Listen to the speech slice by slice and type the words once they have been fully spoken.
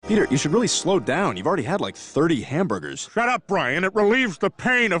Peter, you should really slow down. You've already had like 30 hamburgers. Shut up, Brian. It relieves the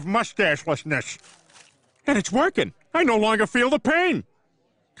pain of mustachelessness. And it's working. I no longer feel the pain.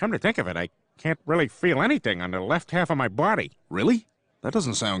 Come to think of it, I can't really feel anything on the left half of my body. Really? That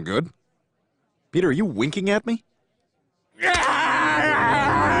doesn't sound good. Peter, are you winking at me? Oh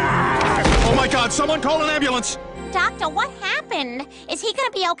my God, someone call an ambulance! Doctor, what happened? Is he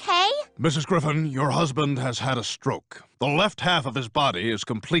gonna be okay? Mrs. Griffin, your husband has had a stroke. The left half of his body is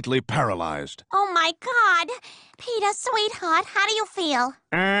completely paralyzed. Oh my God. Peter, sweetheart, how do you feel?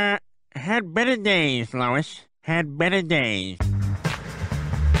 Had better days, Lois. Had better days.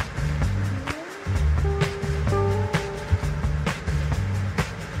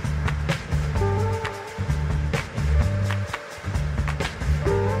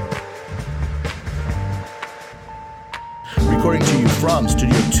 Recording to you from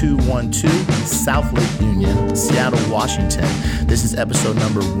Studio 212, South Lake Union, Seattle, Washington. This is episode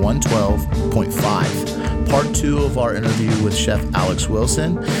number 112.5, part 2 of our interview with Chef Alex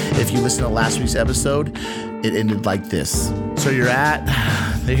Wilson. If you listened to last week's episode, it ended like this. So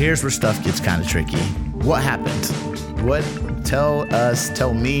here's where stuff gets kind of tricky. What happened? Tell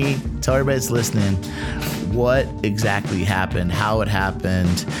me, tell everybody that's listening, what exactly happened, how it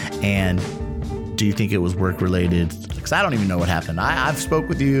happened, and do you think it was work-related? Because I don't even know what happened. I've spoke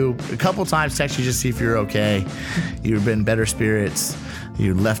with you a couple times, text you just to see if you're okay. You've been in better spirits.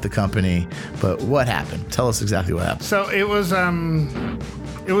 You left the company. But what happened? Tell us exactly what happened. So it was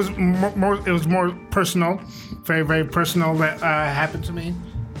more personal, very, very personal that happened to me.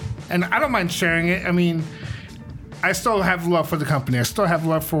 And I don't mind sharing it. I mean, I still have love for the company. I still have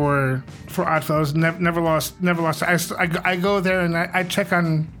love for Oddfellows. Never lost. I go there and I check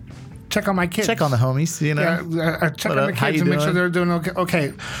on my kids. Check on the homies, you know. Yeah, I check on the kids and make sure they're doing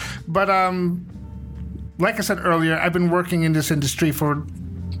okay. But like I said earlier, I've been working in this industry for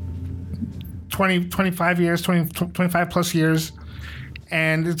 25 plus years,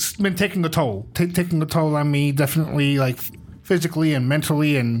 and it's been taking a toll. Taking a toll on me, definitely, like physically and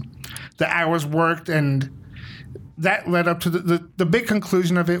mentally, and the hours worked, and that led up to the big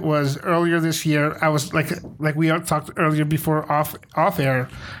conclusion of it was earlier this year. I was like we talked earlier before off air.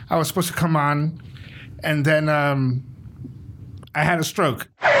 I was supposed to come on, and then I had a stroke.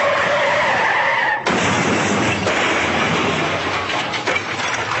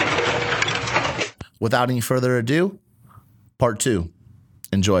 Without any further ado, part 2.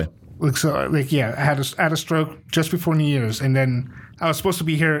 Enjoy. I had a stroke just before New Year's, and then I was supposed to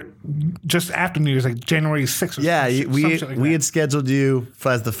be here just after New Year's, like January 6th or something. We had scheduled you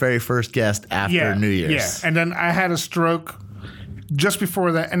as the very first guest after New Year's. Yeah, and then I had a stroke just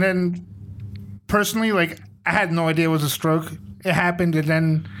before that. And then personally, like, I had no idea it was a stroke. It happened, and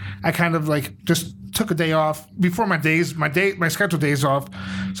then I kind of like just took a day off before my scheduled days off.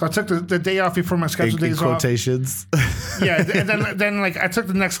 So I took the day off before my scheduled days off. Quotations. Yeah, and then like I took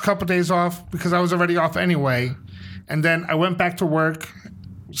the next couple of days off because I was already off anyway. And then I went back to work,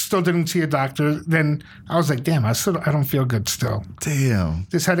 still didn't see a doctor. Then I was like, damn, I don't feel good still. Damn.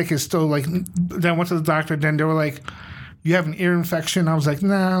 This headache is still like, then I went to the doctor. Then they were like, you have an ear infection. I was like,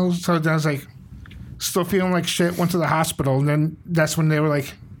 no. So then I was like, still feeling like shit, went to the hospital. And then that's when they were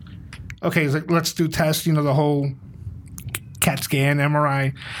like, okay, like, let's do tests, the whole CAT scan,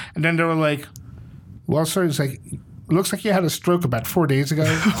 MRI. And then they were like, well, sir, it's like, looks like you had a stroke about 4 days ago.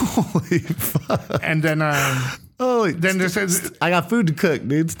 Holy fuck. And then, then they said, I got food to cook,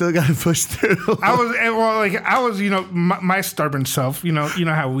 dude. Still got to push through. I was, my stubborn self, you know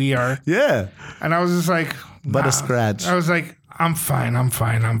how we are. Yeah. And I was just like, but a scratch. I was like, I'm fine.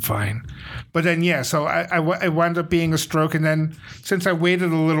 But then, so I wound up being a stroke. And then since I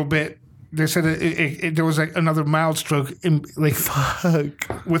waited a little bit, they said there was like another mild stroke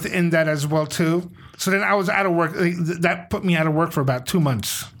within that as well too. So then I was out of work. That put me out of work for about 2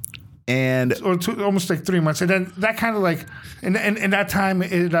 months, almost like 3 months. And then that kind of like, and that time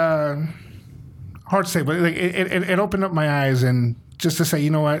it hard to say, but like it opened up my eyes and just to say,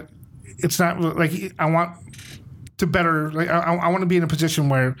 you know what, it's not like I want to better. Like I want to be in a position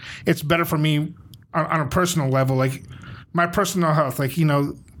where it's better for me on a personal level, like my personal health, like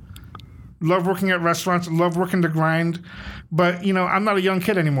love working at restaurants, love working the grind, but I'm not a young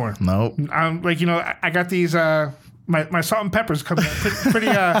kid anymore. Nope. I'm like I got these my salt and peppers coming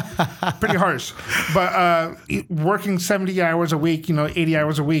out pretty harsh, but working 70 hours a week, 80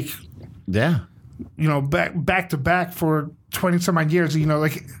 hours a week. Yeah. Back to back for 20 some odd years, you know,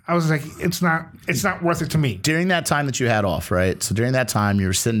 like I was like, it's not worth it to me. During that time that you had off, right? So during that time, you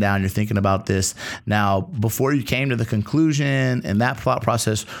were sitting down, you're thinking about this. Now, before you came to the conclusion and that thought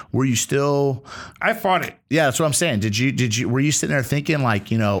process, were you still? I fought it. Yeah, that's what I'm saying. Were you sitting there thinking like,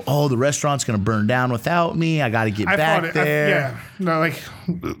 you know, oh, the restaurant's going to burn down without me. I got to get back there.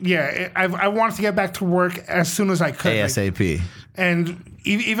 I wanted to get back to work as soon as I could. ASAP. And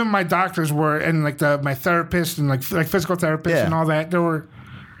even my doctors were, and like my therapist and like physical therapists and all that,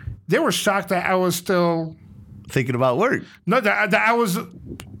 they were shocked that I was still thinking about work. No, that I was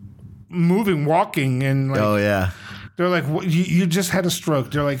moving, walking, and like, oh yeah. They're like, you just had a stroke.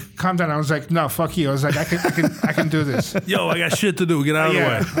 They're like, calm down. I was like, no, fuck you. I was like, I can do this. Yo, I got shit to do. Get out of the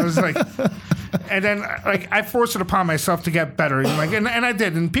way. I was like, and then like I forced it upon myself to get better, and like, and I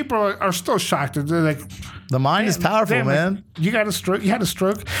did. And people are still shocked. They're like, the mind is powerful, man. Like, you got a stroke. You had a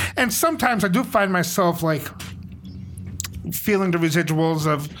stroke. And sometimes I do find myself like feeling the residuals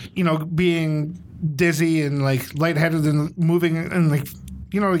of, you know, being dizzy and like lightheaded and moving and like,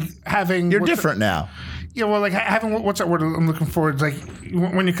 you know, like having. You're different now. Yeah, well, like having, what's that word I'm looking for? It's like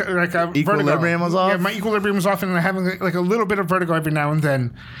when you like a equilibrium vertigo. was off. Yeah, my equilibrium was off, and I'm having like a little bit of vertigo every now and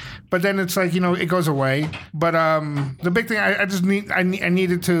then. But then it's like, you know, it goes away. But the big thing I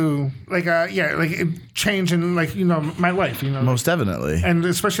needed to change in like, you know, my life, you know. Most definitely. And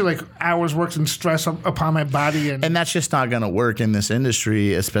especially like hours worked and stress upon my body, and that's just not going to work in this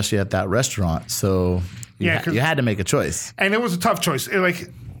industry, especially at that restaurant. So you had to make a choice, and it was a tough choice.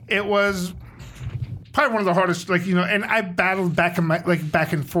 It was probably one of the hardest, like, you know, and I battled back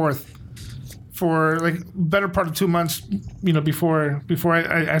and forth for like better part of 2 months, you know, before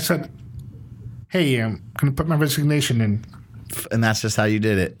I said, hey, I'm gonna put my resignation in. And that's just how you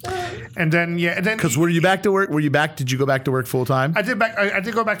did it. And then because were you back to work? Did you go back to work full time? I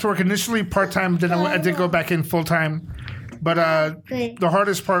did go back to work initially part time. Then I did go back in full time. But the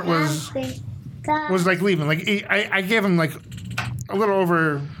hardest part was like leaving. Like I gave him like a little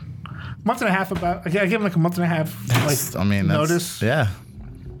over month and a half I gave him like a month and a half notice. Yeah.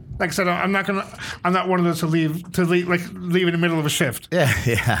 Like I said, I'm not one of those to leave in the middle of a shift. Yeah,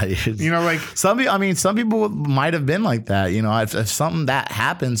 yeah. You know, like some people might have been like that. You know, if something that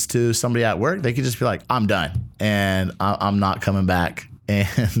happens to somebody at work, they could just be like, I'm done and I'm not coming back.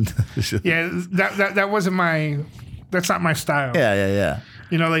 And yeah, that wasn't that's not my style. Yeah.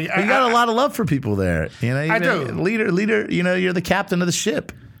 You know, like you got a lot of love for people there. You know, I do. Leader. You know, you're the captain of the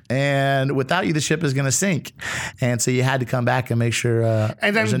ship. And without you, the ship is going to sink. And so you had to come back and make sure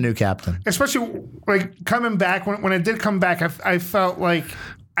there's a new captain. Especially like coming back, when I did come back, I felt like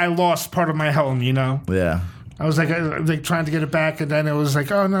I lost part of my helm, you know? Yeah. I was like trying to get it back, and then it was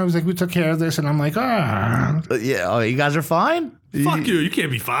like, oh no, it was like we took care of this, and I'm like, yeah, oh, you guys are fine? Fuck you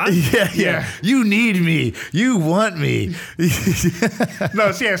can't be fine. Yeah. You need me. You want me.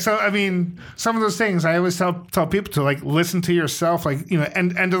 No, so I mean, some of those things I always tell people to like listen to yourself, like, you know,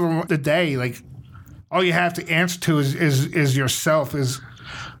 end of the day, like all you have to answer to is yourself, is,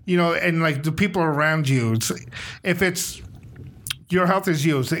 you know, and like the people around you. If it's your health is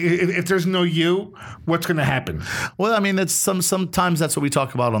you. So if there's no you, what's going to happen? Well, I mean, that's sometimes that's what we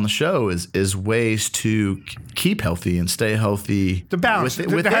talk about on the show is ways to keep healthy and stay healthy. The balance. There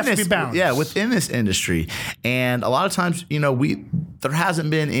has to be balance. Yeah, within this industry. And a lot of times, you know, there hasn't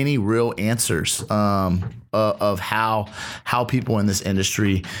been any real answers of how people in this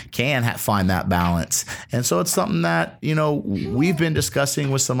industry can find that balance. And so it's something that, you know, we've been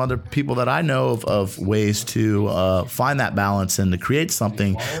discussing with some other people that I know of ways to find that balance and to create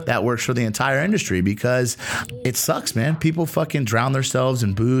something that works for the entire industry, because it sucks, man. People fucking drown themselves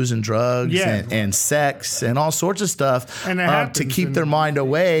in booze and drugs and sex and all sorts of stuff to keep their mind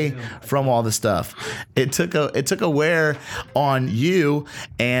away from all the stuff. It took a wear on you,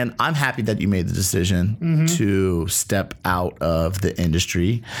 and I'm happy that you made the decision to step out of the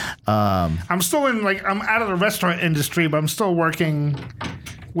industry. I'm still I'm out of the restaurant industry, but I'm still working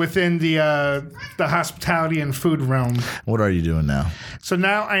within the hospitality and food realm. What are you doing now? So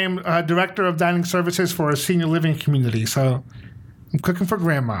now I am director of dining services for a senior living community. So I'm cooking for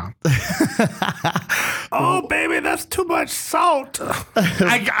grandma. Oh, baby, that's too much salt.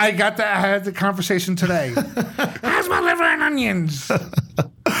 I got that. I had the conversation today. How's my liver and onions?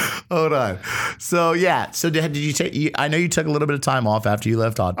 Hold on. So did you take? I know you took a little bit of time off after you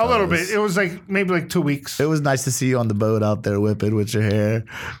left Oddfellows. A little bit. It was maybe 2 weeks. It was nice to see you on the boat out there whipping with your hair,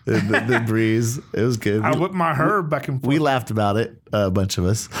 the breeze. It was good. I whipped my hair back and forth. We laughed about it, a bunch of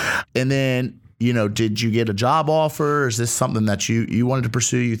us, and then did you get a job offer? Is this something that you wanted to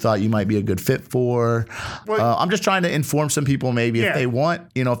pursue? You thought you might be a good fit for? I'm just trying to inform some people maybe if they want,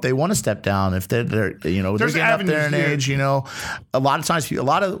 if they want to step down, if they're they're getting up there in age, a lot of times, a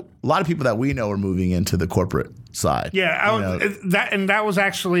lot of people that we know are moving into the corporate side. Yeah, that was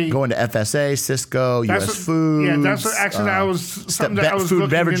actually going to FSA, Cisco, U.S. Foods. Yeah, that's actually that was something that I was food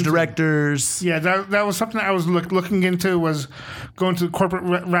and beverage into. Directors. Yeah, that was something I was looking into, was going to the corporate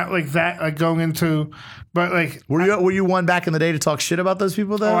route like that, like going into. But like, were you one back in the day to talk shit about those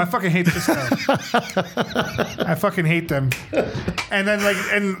people though? Oh, I fucking hate Cisco. I fucking hate them. And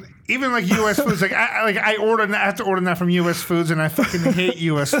then even like U.S. Foods, I have to order that from U.S. Foods, and I fucking hate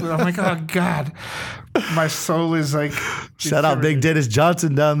U.S. Foods. I'm like, oh god, my soul is like. Shout out Big Dennis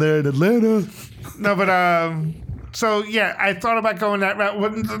Johnson down there in Atlanta. No, but so yeah, I thought about going that route.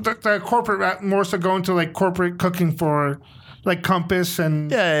 The corporate route, more so going to like corporate cooking for. Like Compass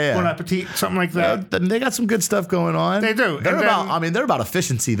and Bon Appetit, something like that. They got some good stuff going on. They do. They're about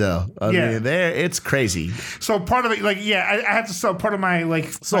efficiency though. I mean, it's crazy. So part of it, I had to sell part of my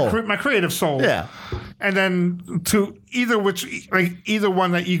my creative soul. Yeah. And then to either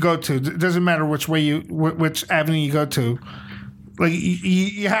one that you go to, it doesn't matter which way which avenue you go to. Like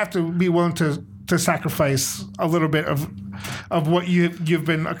you have to be willing to sacrifice a little bit of what you've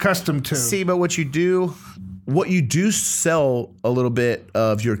been accustomed to. See, but what you do sell a little bit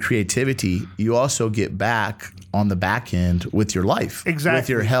of your creativity, you also get back on the back end with your life, with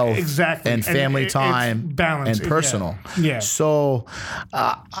your health, and family time, balance, and personal. Yeah. So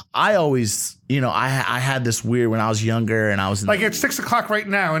I always, I had this weird when I was younger, and I was it's 6 o'clock right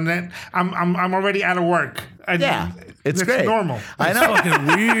now, and then I'm already out of work. It's great. Normal. I know. It's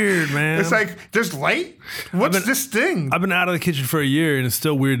fucking weird, man. It's like, there's light? What's this thing? I've been out of the kitchen for a year, and it's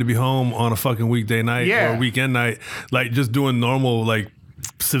still weird to be home on a fucking weekday night or a weekend night, like just doing normal, like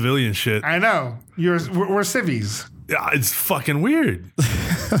civilian shit. I know. We're civvies. Yeah, it's fucking weird.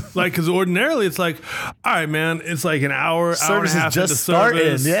 Because ordinarily it's like, all right, man, it's like an hour, service hour and a half just into starting.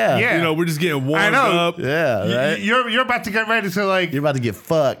 service. Yeah. We're just getting warmed up. Yeah, right. You're about to get ready to You're about to get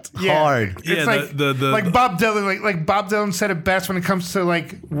fucked hard. It's like Bob Dylan. Like Bob Dylan said it best when it comes to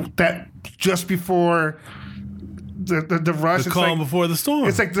like that just before the rush. The calm before the storm.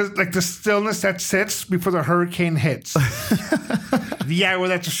 It's like the stillness that sits before the hurricane hits. The hour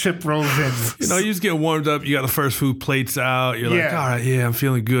that the ship rolls in. You just get warmed up. You got the first food plates out. You're like, all right, I'm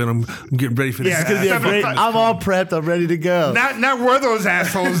feeling good. I'm getting ready for this. Yeah, It's gonna be a great. I'm all prepped. I'm ready to go. Not we're those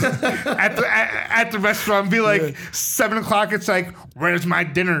assholes at the restaurant. Be like 7 o'clock. It's like, where's my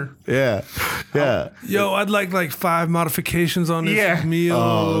dinner? Yeah. Yo, I'd like 5 modifications on this meal.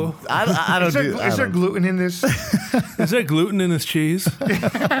 Oh, I don't do. Is there gluten in this? Is there gluten in this cheese? All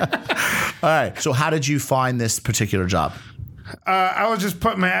right. So how did you find this particular job? I was just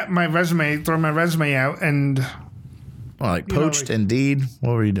putting throwing my resume out, and Poached, Indeed.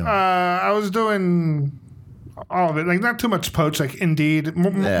 What were you doing? I was doing all of it, like not too much Poached, like Indeed,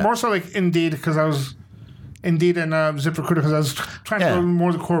 more so like Indeed because I was Indeed and ZipRecruiter because I was trying to go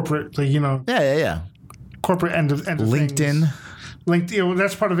more the corporate, corporate end of LinkedIn. Things. LinkedIn,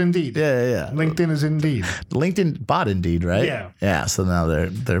 that's part of Indeed. Yeah. LinkedIn is Indeed. LinkedIn bought Indeed, right? Yeah. Yeah. So now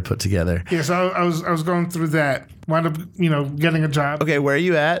they're put together. Yeah. So I was going through that. Wound up, getting a job. Okay, where are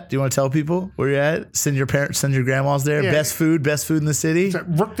you at? Do you want to tell people where you're at? Send your parents, send your grandmas there. Yeah. Best food in the city. It's at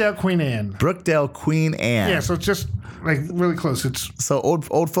Brookdale, Queen Anne. Brookdale, Queen Anne. Yeah. So it's just like really close. It's so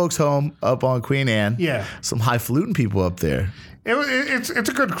old folks home up on Queen Anne. Yeah. Some highfalutin people up there. It's a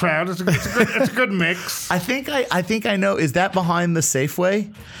good crowd. It's a good mix. I think I know. Is that behind the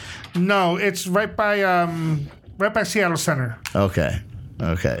Safeway? No, it's right by Seattle Center. Okay.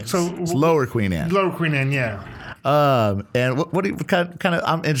 So it's Lower Queen Anne. Lower Queen Anne, yeah. And what kind of?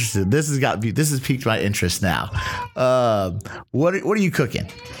 I'm interested. This has piqued my interest now. What are you cooking?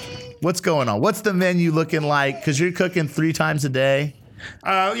 What's going on? What's the menu looking like? Because you're cooking 3 times a day.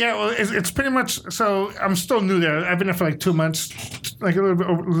 Well, it's pretty much. So I'm still new there. I've been there for like 2 months, like a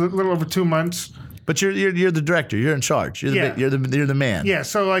little over 2 months. But you're the director. You're in charge. You're the man. Yeah.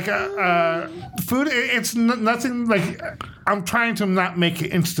 So like food, it's nothing like. I'm trying to not make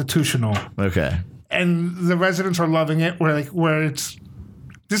it institutional. Okay. And the residents are loving it. Where it's.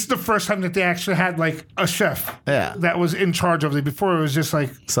 This is the first time that they actually had like a chef. Yeah. That was in charge of it. Before it was just like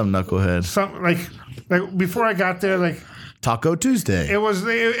some knucklehead. Some like before I got there like. Taco Tuesday.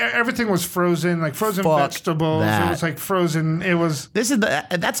 Everything was frozen, like frozen vegetables. That. It was like frozen. It was.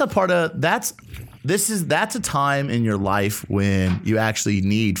 That's a time in your life when you actually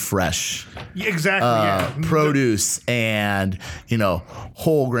need fresh. Exactly. Produce and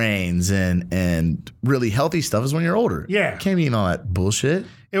whole grains and really healthy stuff is when you're older. Yeah. You can't be eating all that bullshit.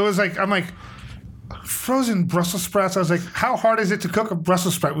 It was like I'm like. frozen Brussels sprouts. I was like, how hard is it to cook a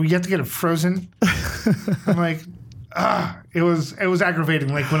Brussels sprout? We have to get it frozen. I'm like, it was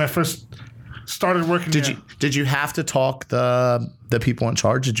aggravating. Like when I first started working. Did you have to talk the people in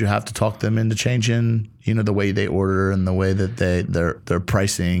charge? Did you have to talk them into changing, the way they order and the way that they're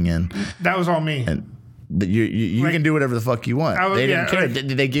pricing and that was all me. And you can do whatever the fuck you want. They didn't care. Did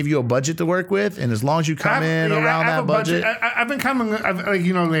they give you a budget to work with? And as long as you come in around that budget, I've been coming.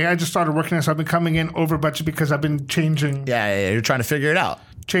 I just started working there, so I've been coming in over budget because I've been changing. Yeah, you're trying to figure it out.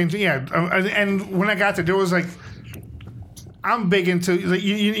 Changing, yeah. And when I got there was like, I'm big into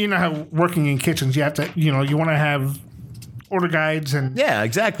you know how working in kitchens you have to you want to have order guides and yeah,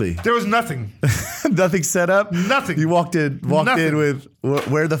 exactly. There was nothing, nothing set up. Nothing. You walked in with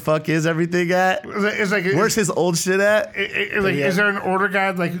where the fuck is everything at? It's like where's his old shit at? Is there an order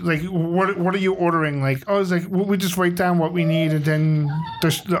guide? Like what are you ordering? Like it's like we just write down what we need and then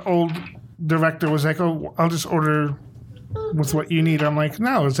the old director was like, oh, I'll just order with what you need. I'm like,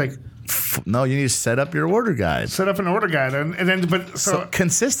 no, it's like. No, you need to set up your order guide. Set up an order guide, and then so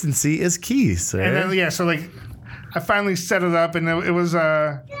consistency is key, sir. And then so like I finally set it up, and it was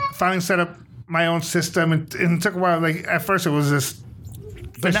finally set up my own system, and it took a while. Like at first, it was just.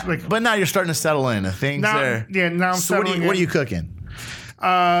 But now you're starting to settle in. Things there. Yeah, now I'm settling. What are you cooking?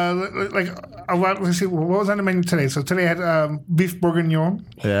 Like a lot. Let's see, what was on the menu today? So today I had beef bourguignon.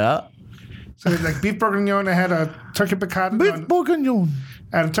 Yeah. So like beef bourguignon, I had a turkey piccata. Beef bourguignon.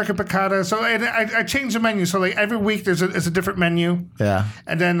 I had a turkey piccata. So and I changed the menu. So like every week there's a different menu. Yeah.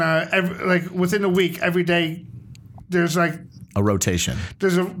 And then within a week, every day there's like a rotation.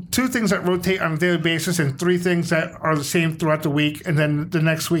 There's 2 things that rotate on a daily basis and 3 things that are the same throughout the week. And then the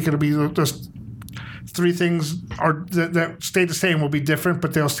next week it'll be those 3 things that stay the same will be different,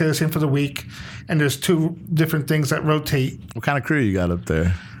 but they'll stay the same for the week. And there's 2 different things that rotate. What kind of crew you got up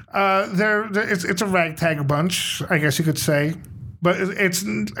there? It's a ragtag bunch, I guess you could say. But it's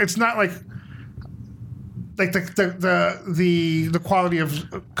not like the quality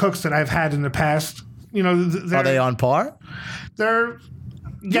of cooks that I've had in the past. Are they on par? They're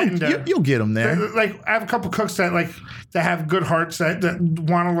getting there. You'll get them there. Like I have a couple cooks that have good hearts that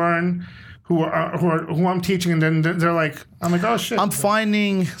want to learn, who I'm teaching, and then they're like, I'm like, oh shit. I'm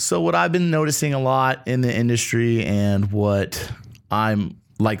finding what I've been noticing a lot in the industry, and what I'm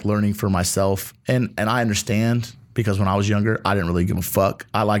like learning for myself, and I understand. Because when I was younger, I didn't really give a fuck.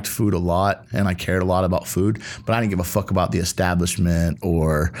 I liked food a lot, and I cared a lot about food, but I didn't give a fuck about the establishment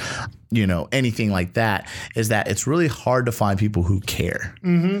or, anything like that. Is that it's really hard to find people who care.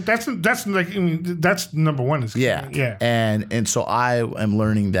 Mm-hmm. That's number one. Yeah. And so I am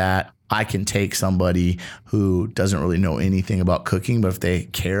learning that I can take somebody who doesn't really know anything about cooking, but if they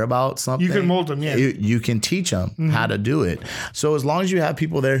care about something, you can mold them. Yeah, you can teach them how to do it. So as long as you have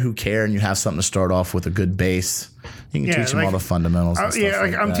people there who care and you have something to start off with a good base, you can teach them all the fundamentals. And stuff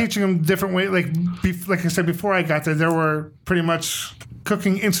like I'm teaching them different ways. Like I said before I got there were pretty much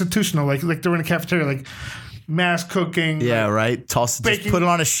cooking institutional. Like they were in a cafeteria. Like mass cooking. Yeah, right. Just put it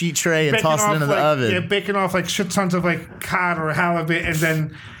on a sheet tray and toss it into the oven. Yeah, baking off shit tons of cod or halibut, and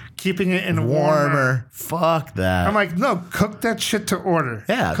then keeping it in a warmer. Fuck that. I'm like, no, cook that shit to order.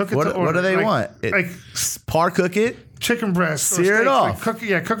 Yeah. Cook it to order. What do they want? Par cook it. Chicken breast. Sear it off. Cook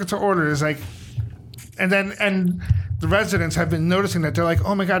it to order is like, and the residents have been noticing that they're like,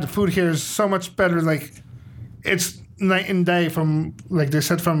 oh my God, the food here is so much better. Like, it's night and day from, like they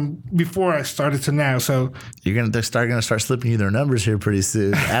said, from before I started to now. So they're gonna start slipping you their numbers here pretty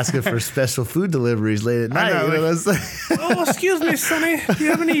soon, asking for special food deliveries late at night. Oh, excuse me, Sonny. Do you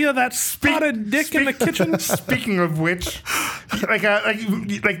have any of that spotted dick in the kitchen? Speaking of which, like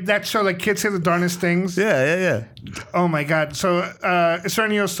that show, like Kids Say the Darnest Things. Yeah. Oh my God. So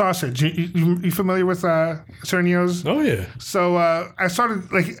Cernio's sausage. You familiar with Cernio's? Oh yeah. So I started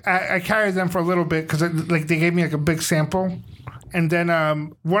I carried them for a little bit because they gave me a big sample, and then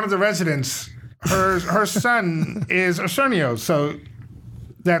one of the residents, her son is a Cernio, so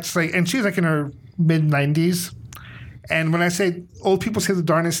that's and she's in her mid 90s, and when I say old people say the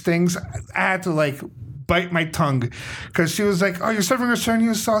darnest things, I had to bite my tongue because she was like, "Oh, you're serving a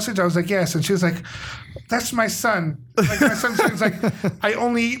Cernio sausage?" I was like, "Yes," and she was like, "That's my son." My son's like, "I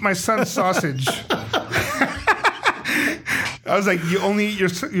only eat my son's sausage." I was like, "You only eat your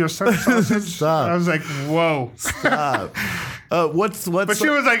son's sausage?" Stop. I was like, "Whoa!" Stop. What's? But she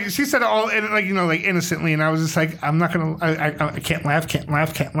was like, she said it all innocently, and I was just like, I'm not gonna, I can't laugh.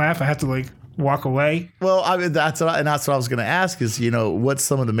 I had to walk away. Well, I mean, that's what I was gonna ask is, what's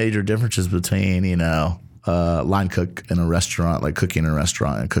some of the major differences between line cook in a restaurant, like cooking in a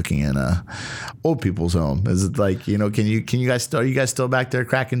restaurant and cooking in a old people's home? Is it like, you know, can you guys are you guys still back there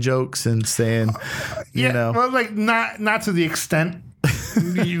cracking jokes and saying, you know, well, like not to the extent,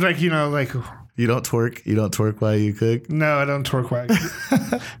 like, you know, like. You don't twerk while you cook? No, I don't twerk while I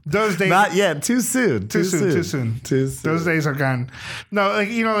cook. Those days. Not yet. Too soon. Too soon. Those days are gone. No, like,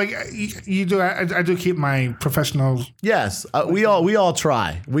 you know, like you do. I do keep my professional. Yes, we all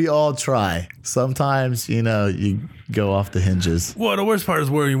try. We all try. Sometimes, you know, you go off the hinges. Well, the worst part is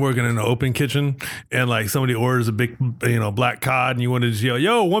where you're working in an open kitchen and like somebody orders a big, you know, black cod and you want to just yell,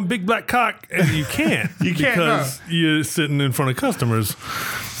 "Yo, one big black cock," and you can't. You can't, because you're sitting in front of customers.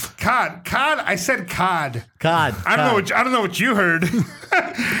 Cod. I said cod. Cod. I don't know what you heard.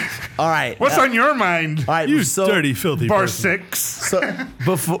 All right. What's on your mind? All right. You dirty, filthy bar person. 6. So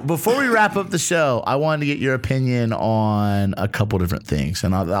before we wrap up the show, I wanted to get your opinion on a couple different things,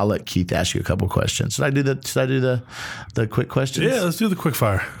 and I'll let Keith ask you a couple questions. Should I do the quick questions? Yeah, let's do the quick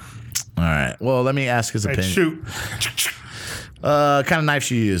fire. All right. Well, let me ask his opinion. Shoot. Kind of knives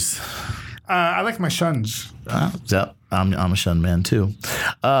you use? I like my shuns. Yeah, I'm a shun man too.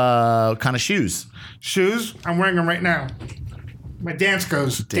 Kind of shoes? Shoes? I'm wearing them right now. My Dance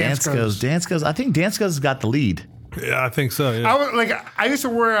Goes. Dance Goes. I think Dance Goes got the lead. Yeah, I think so. Yeah. I used to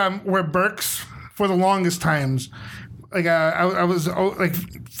wear Birks for the longest times. Like I was like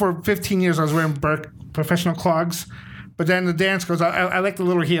for 15 years I was wearing Birk professional clogs. But then the Dance Goes. I like the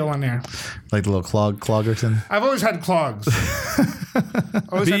little heel on there. Like the little cloggerton? I've always had clogs.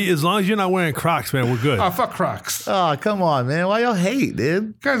 As long as you're not wearing Crocs, man, we're good. Oh, fuck Crocs. Oh, come on, man. Why y'all hate,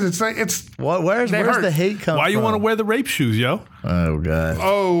 dude? Because it's where's the hate come from? Why you want to wear the rape shoes, yo? Oh, God.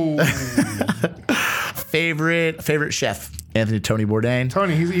 Oh. Favorite chef? Tony Bourdain?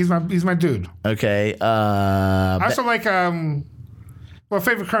 Tony, he's my dude. Okay. I also like,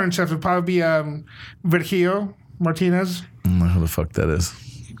 favorite current chef would probably be Virgilio Martinez. I don't know who the fuck that is.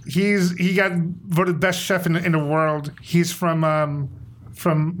 He got voted best chef in the world. He's from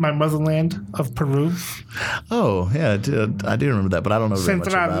my motherland of Peru. Oh yeah, I do remember that, but I don't know very much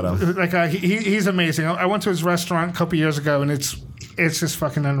about him. Like he's amazing. I went to his restaurant a couple years ago, and it's just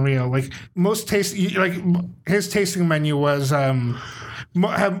fucking unreal. Like his tasting menu was.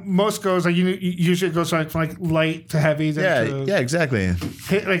 Most goes like usually it goes from like light to heavy. Yeah, exactly.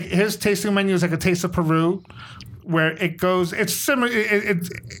 Like his tasting menu is like a taste of Peru, where it goes. It's similar. It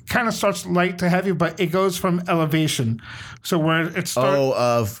kind of starts light to heavy, but it goes from elevation. So where it starts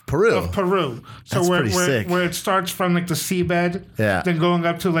of Peru. So that's pretty sick. Where it starts from like the seabed, then going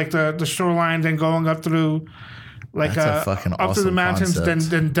up to like the shoreline, then going up through. Like that's a fucking up awesome to the mountains, concept.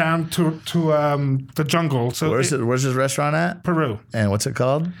 then down to the jungle. So where's his restaurant at? Peru. And what's it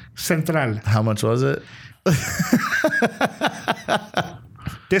called? Central. How much was it?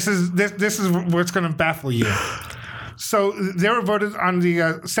 This is what's going to baffle you. So they were voted on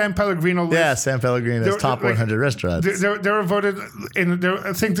the San Pellegrino list. Yeah, San Pellegrino's top 100 restaurants. They were voted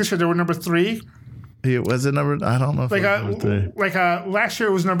I think this year they were number 3. Was it number? I don't know. If last year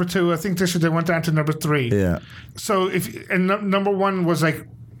it was number 2. I think this year they went down to number 3. Yeah. So number 1 was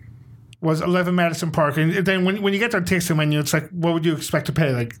 11 Madison Park, and then when you get their tasting menu, it's like, what would you expect to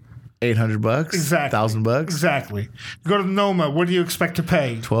pay? Like $800, exactly, $1,000, exactly. You go to Noma, what do you expect to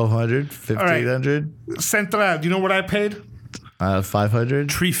pay? $1,200, $1,500. Right. Central, do you know what I paid? $500.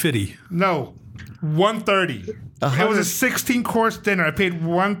 $350. No, $130. It was a 16-course dinner. I paid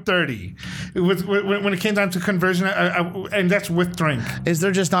 $130. When it came down to conversion, and that's with drink. Is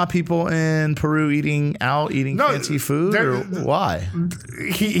there just not people in Peru eating fancy food, or why?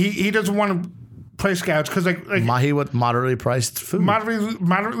 He doesn't want to price gouge because like moderately priced food.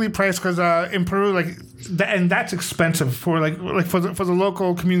 Moderately priced because in Peru and that's expensive for for the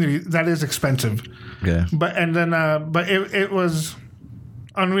local community. That is expensive. Okay. But it was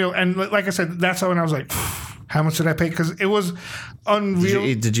unreal, and like I said, that's when I was like. How much did I pay? Because it was unreal.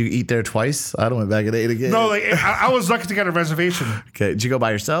 Did you eat there twice? I went back and ate again. No, I was lucky to get a reservation. Okay. Did you go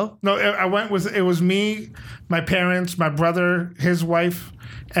by yourself? No, I went with, it was me, my parents, my brother, his wife,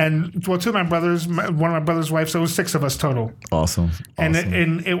 and 2 of my brothers, one of my brother's wife. So it was 6 of us total. Awesome. And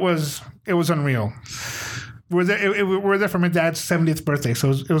it was unreal. We're there for my dad's 70th birthday,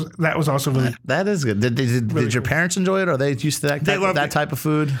 so that was also really. That is good. Did your parents enjoy it? Or are they used to that type of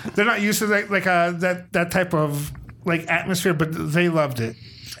food? They're not used to that type of atmosphere, but they loved it.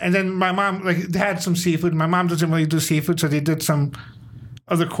 And then my mom they had some seafood. My mom doesn't really do seafood, so they did some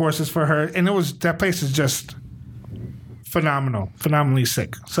other courses for her, and that place is just phenomenally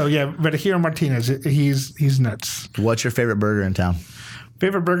sick. So yeah, Virgilio Martinez, he's nuts. What's your favorite burger in town?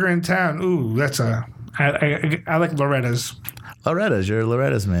 Favorite burger in town? Ooh, that's I like Loretta's. You're a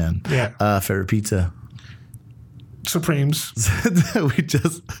Loretta's man. Yeah. Favorite pizza? Supremes. I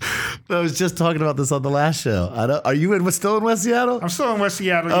was just talking about this on the last show. Are you still in West Seattle? I'm still in West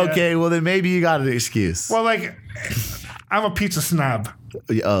Seattle. Okay, well then maybe you got an excuse. Well, like, I'm a pizza snob.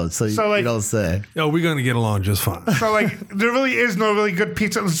 Oh, so you don't say. Yo, we're gonna get along just fine. So like, there really is no really good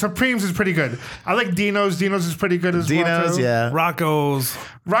pizza. Supremes is pretty good. I like Dino's. Dino's is pretty good as well. Dino's, yeah. Rocco's.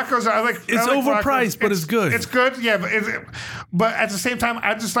 I like. It's I like overpriced, Rocco's. but it's good. It's good, yeah. But at the same time,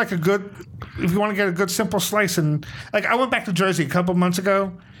 I just like a good. If you want to get a good simple slice, and like I went back to Jersey a couple months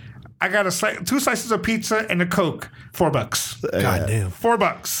ago. I got 2 slices of pizza and a Coke, $4. God damn.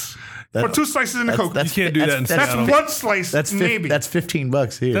 $4. For 2 slices and a Coke. You can't do that in Seattle. That's one slice, maybe. That's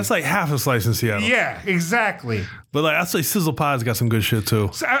 $15 here. That's like half a slice in Seattle. Yeah, exactly. But like I say, Sizzle Pie's got some good shit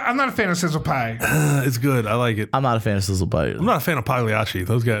too. So I'm not a fan of sizzle pie. It's good. I like it. I'm not a fan of sizzle pie. I'm not a fan of Pagliacci.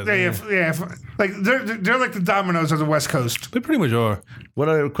 Those guys. Yeah. Like they're like the Domino's of the West Coast. They pretty much are. What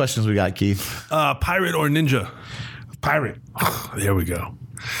other questions we got, Keith? Pirate or ninja? Pirate. There we go.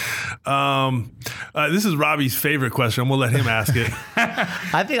 This is Robbie's favorite question. I'm gonna let him ask it.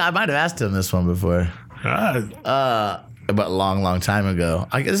 I think I might have asked him this one before. But a long time ago.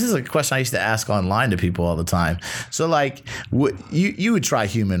 I guess this is a question I used to ask online to people all the time. So, like, you would try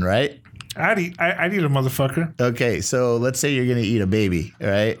human, right? I'd eat a motherfucker. Okay, so let's say you're gonna eat a baby,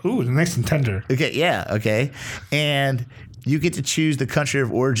 right? Ooh, nice and tender. Okay, yeah, okay, and you get to choose the country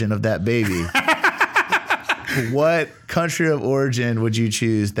of origin of that baby. What country of origin would you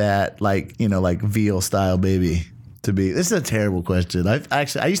choose that, like veal style baby to be? This is a terrible question. I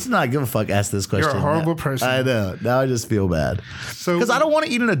used to not give a fuck ask this question. You're a horrible person. I know. Now I just feel bad. So because I don't want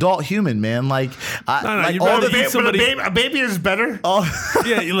to eat an adult human, man. Like, a baby is better.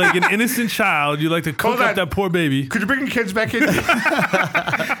 Yeah, you're like an innocent child. You like to cook up that poor baby. Could you bring your kids back in?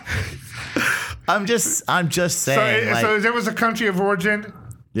 I'm just saying. So there was a country of origin.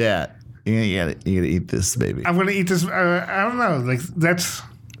 Yeah. You gotta eat this, baby. I'm gonna eat this. I don't know. Like that's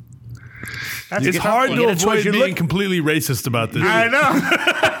it's hard to avoid being completely racist about this. I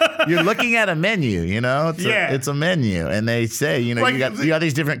know. You're looking at a menu, you know? It's a menu. And they say, you know, like, you got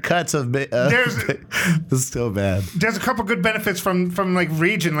these different cuts of... it's so bad. There's a couple good benefits from like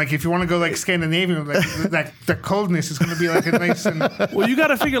region. Like if you want to go like Scandinavian, like the coldness is going to be like a nice... Well, you got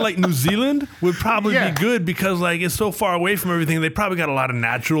to figure like New Zealand would probably be good because like it's so far away from everything. They probably got a lot of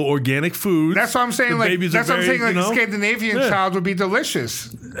natural organic food. That's what I'm saying. A Scandinavian child would be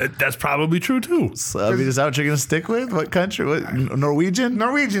delicious. That's probably true too. So, I mean, is that what you're going to stick with? What country? What, Norwegian?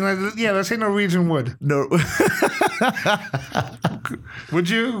 Norwegian. Yeah, let's say Norwegian would. No. Would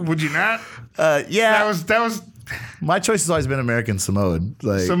you? Would you not? Yeah. That was. My choice has always been American Samoan.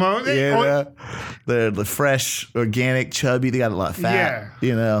 Like, Samoan? Yeah. They're the fresh, organic, chubby. They got a lot of fat. Yeah.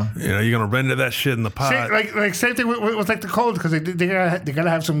 You know, you're gonna render that shit in the pot. Like same thing with like the cold because they gotta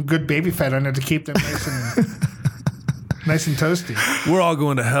have some good baby fat on it to keep them nice and. Nice and toasty. We're all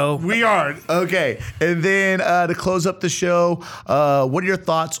going to hell. We are. Okay. And then to close up the show, what are your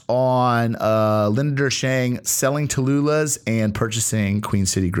thoughts on Linda Dershang selling Tallulah's and purchasing Queen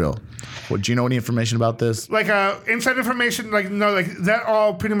City Grill? Do you know any information about this? Like inside information, that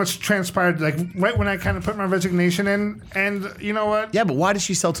all pretty much transpired like right when I kind of put my resignation in. And you know what? Yeah, but why did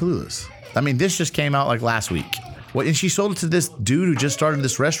she sell Tallulah's? I mean, this just came out like last week. And she sold it to this dude who just started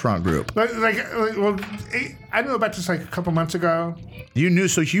this restaurant group. I knew about this like a couple months ago. You knew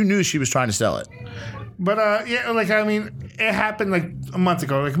she was trying to sell it. But it happened like a month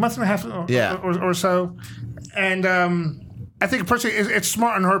ago, like a month and a half or so. And I think personally, it's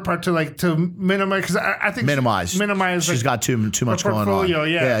smart on her part to minimize because I think minimize. She's got too much going on.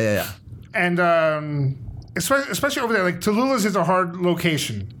 Yeah. And especially over there, like Tallulah's is a hard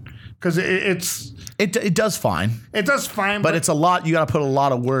location because It does fine. It does fine, but it's a lot. You got to put a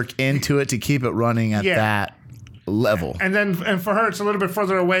lot of work into it to keep it running at that level. And for her, it's a little bit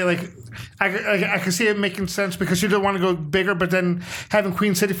further away. Like I can see it making sense because she didn't want to go bigger, but then having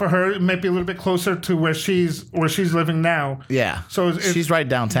Queen City for her, it might be a little bit closer to where she's living now. Yeah. So she's right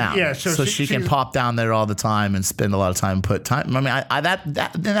downtown. Yeah. So she can pop down there all the time and spend a lot of time. Put time. I mean,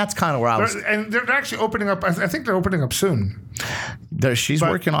 that's kind of where I was. And they're actually opening up. I think they're opening up soon. She's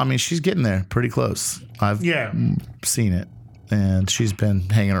working on me. She's getting there pretty close. I've seen it. And she's been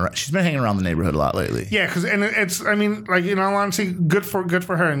hanging around. She's been hanging around the neighborhood a lot lately. Yeah, because it's. I mean, like honestly, good for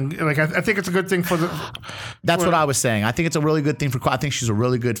her, and like I think it's a good thing for the. That's what I was saying. I think it's a really good thing for. I think she's a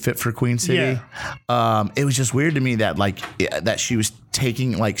really good fit for Queen City. Yeah. It was just weird to me that that she was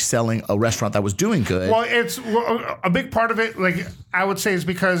selling a restaurant that was doing good. Well, it's a big part of it. Like I would say is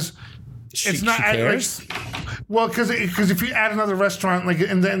because it's not. She cares? Well, because if you add another restaurant,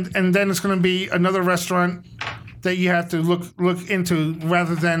 and then it's going to be another restaurant that you have to look into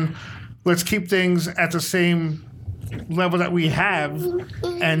rather than let's keep things at the same level that we have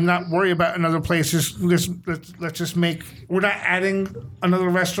and not worry about another place. Let's just make. We're not adding another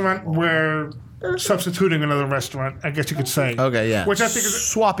restaurant. We're substituting another restaurant, I guess you could say. Okay, yeah. Which I think is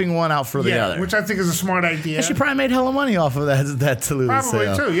swapping one out for the other. Which I think is a smart idea. And she probably made hella money off of that Tallulah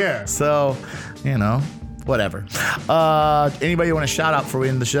sale. Probably too, yeah. So, whatever. Anybody you want to shout out before we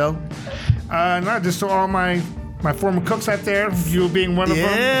end the show? No, just to all my former cooks out there, you being one of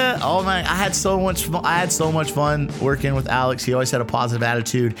them. Yeah. Oh man, I had so much fun working with Alex. He always had a positive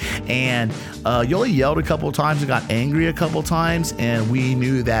attitude, and you only yelled a couple of times and got angry a couple of times, and we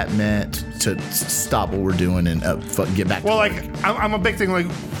knew that meant to stop what we're doing and get back. Well, to like I'm a big thing. Like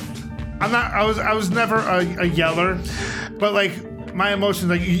I was never a yeller, but like. My emotions,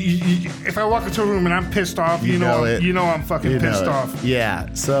 like, if I walk into a room and I'm pissed off, you know I'm fucking pissed off.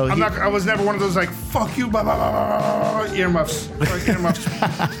 Yeah, so I was never one of those like fuck you, blah blah blah, earmuffs, like,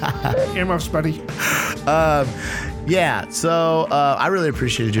 earmuffs, buddy. Yeah, so I really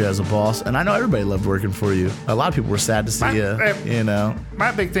appreciated you as a boss, and I know everybody loved working for you. A lot of people were sad to see you. You know,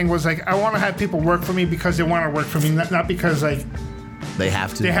 my big thing was like I want to have people work for me because they want to work for me, not because like. They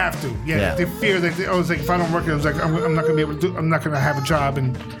have to. They have to. Yeah. They fear that. I was like, if I don't work, it was like I'm not gonna be able to do. I'm not gonna have a job.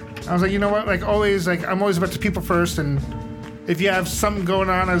 And I was like, you know what? Like always, like I'm always about the people first. And if you have something going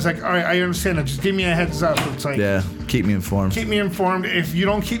on, I was like, all right, I understand it. Just give me a heads up. It's like keep me informed. Keep me informed. If you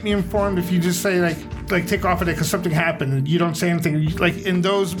don't keep me informed, if you just say like take off of it because something happened and you don't say anything, like in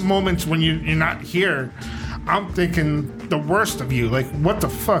those moments when you're not here. I'm thinking the worst of you. Like, what the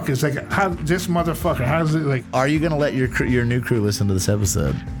fuck is like? How this motherfucker? How's it like? Are you gonna let your new crew listen to this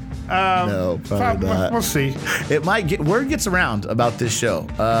episode? No, probably not. We'll see. It might get word gets around about this show.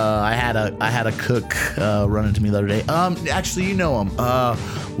 I had a cook run into me the other day. Actually, you know him.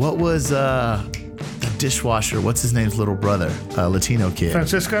 What was the dishwasher? What's his name's little brother? Latino kid.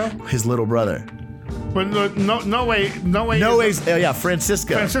 Francisco. His little brother. But no way.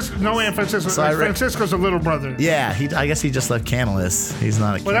 Francisco. No way, Francisco. So Francisco's a little brother. Yeah, I guess he just left Canlis. He's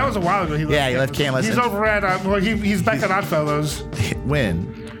not a. Well, that was a while ago. He left Canlis. He's over at. He's back at Oddfellows.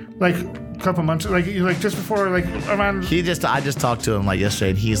 When? Like a couple months, like just before, like around. I just talked to him like yesterday,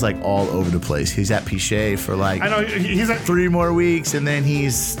 and he's like all over the place. He's at Pichet for like. I know he's at 3 more weeks, and then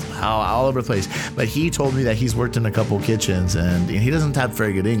he's all over the place. But he told me that he's worked in a couple kitchens, and he doesn't have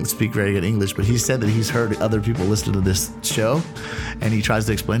speak very good English. But he said that he's heard other people listen to this show, and he tries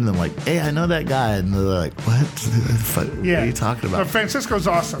to explain to them like, "Hey, I know that guy," and they're like, "What? What are you talking about?" But Francisco's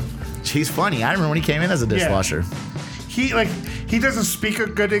awesome. He's funny. I remember when he came in as a dishwasher. Yeah. He doesn't speak a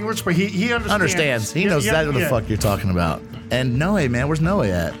good English, but he understands. He knows exactly what the fuck you're talking about. And Noe, man, where's Noe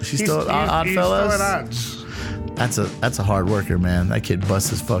at? She's still at Oddfellows? He's still at Odds. That's a hard worker, man. That kid busts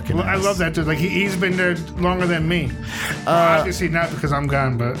his fucking ass. I love that dude. Like he's been there longer than me. Obviously not because I'm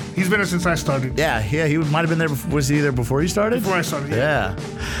gone, but he's been there since I started. Yeah. He might have been there. Was he there before you started? Before I started. Yeah.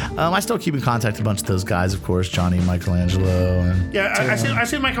 I still keep in contact with a bunch of those guys, of course, Johnny, Michelangelo, and I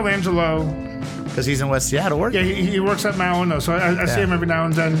see Michelangelo because he's in West Seattle working. Yeah, he works at Mount Ono, so I see him every now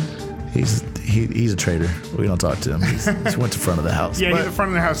and then. He's a traitor. We don't talk to him. He went to front of the house. Yeah, he's the front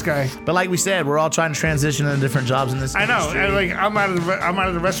of the house guy. But like we said, we're all trying to transition into different jobs in this industry. I know. I'm out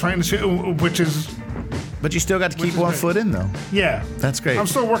of the restaurant industry, which is. But you still got to keep one foot in, though. Yeah, that's great. I'm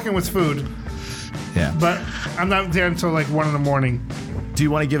still working with food. Yeah, but I'm not there until like 1 a.m. Do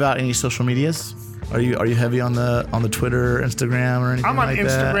you want to give out any social medias? Are you heavy on the Twitter, Instagram, or anything? I'm on like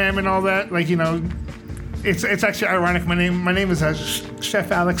Instagram and all that. Like It's actually ironic. My name is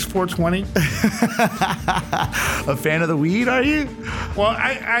Chef Alex 420. A fan of the weed, are you? Well,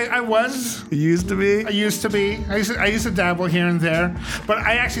 I was. You used to be? I used to dabble here and there, but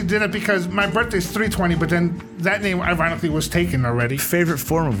I actually did it because my birthday's 320. But then that name ironically was taken already. Favorite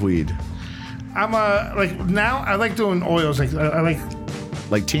form of weed? I'm now I like doing oils. I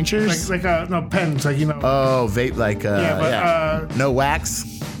like tinctures. No pens. Oh, vape. No wax.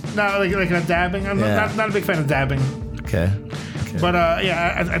 No, like a dabbing. I'm not a big fan of dabbing. Okay. But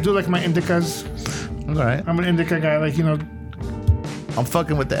I do like my indicas. All right. I'm an indica guy. I'm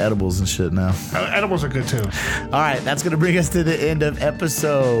fucking with the edibles and shit now. Edibles are good too. All right, that's gonna bring us to the end of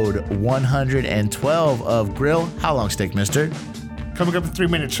episode 112 of Grill. How long steak, mister? Coming up in 3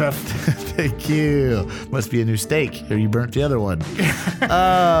 minutes, chef. Thank you. Must be a new steak, or you burnt the other one.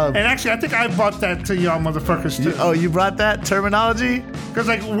 And actually, I think I bought that to y'all motherfuckers too. You brought that terminology? Because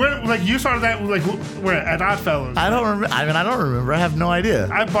you started that where at Oddfellows. I don't remember. I don't remember. I have no idea.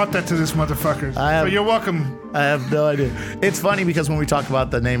 I bought that to this motherfucker. So you're welcome. I have no idea. It's funny because when we talk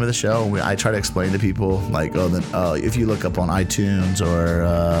about the name of the show, I try to explain to people if you look up on iTunes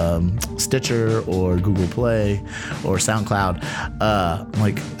or Stitcher or Google Play or SoundCloud,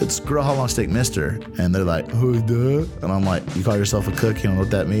 it's Grill How Long steak mister? And they're like, who's that? And I'm like, you call yourself a cook? You don't know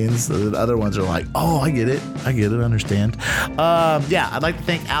what that means? The other ones are like, oh, I get it, understand. I'd like to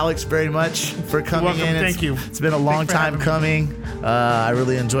thank Alex very much for coming in. Thank you. It's been a long time coming. I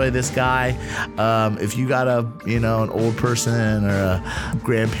really enjoy this guy. If you got an old person or a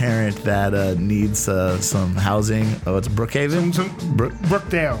grandparent that needs some housing, it's Brookhaven?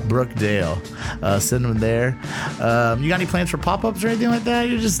 Brookdale. Send them there. You got any plans for pop-ups or anything like that?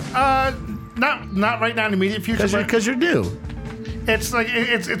 You're just not right now in the immediate future. Because you're due. It's like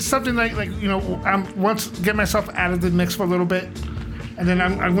it's something like I'm once get myself out of the mix for a little bit. And then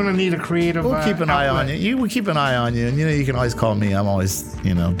I'm going to need a creative. We'll keep an eye on you. We'll keep an eye on you, and you can always call me. I'm always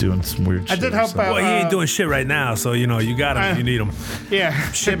doing some weird shit. I did help out. Well, he ain't doing shit right now, so you got him if you need him.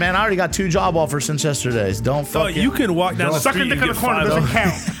 Yeah. Shit, man, I already got 2 job offers since yesterday. So don't fuck. You can walk down the street and get corner doesn't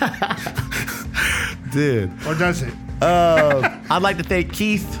count. Dude. Or does it? I'd like to thank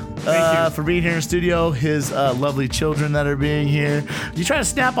Keith for being here in the studio, his lovely children that are being here. You tried to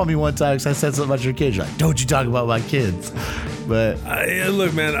snap on me one time because I said something about your kids. You're like, don't you talk about my kids. But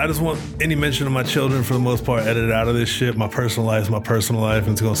look, man, I just want any mention of my children, for the most part, edited out of this shit. My personal life is my personal life,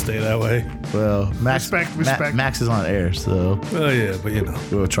 and it's going to stay that way. Well, respect. Max is on air, so. Oh, yeah, but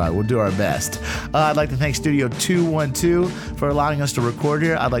We'll try. We'll do our best. I'd like to thank Studio 212 for allowing us to record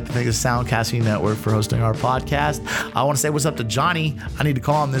here. I'd like to thank the Soundcasting Network for hosting our podcast. I want to say what's up to Johnny. I need to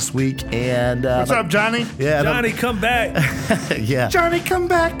call him this week. And what's up, Johnny? Yeah, Johnny, come back. Yeah. Johnny, come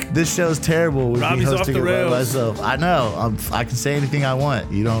back. This show's terrible. We'd Robbie's be hosting off the rails. By myself. I know. I can say anything I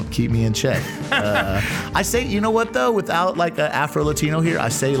want. You don't keep me in check. I say, you know what though? Without like an Afro-Latino here, I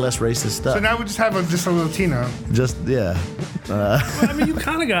say less racist stuff. So now we just have a Latino. I mean, you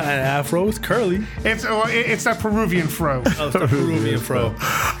kind of got an afro. It's curly. It's that Peruvian fro. Oh, it's the Peruvian fro.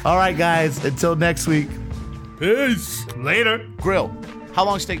 All right, guys. Until next week. Peace. Later. Grill. How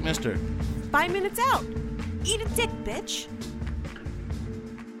long steak, mister? 5 minutes out. Eat a dick, bitch.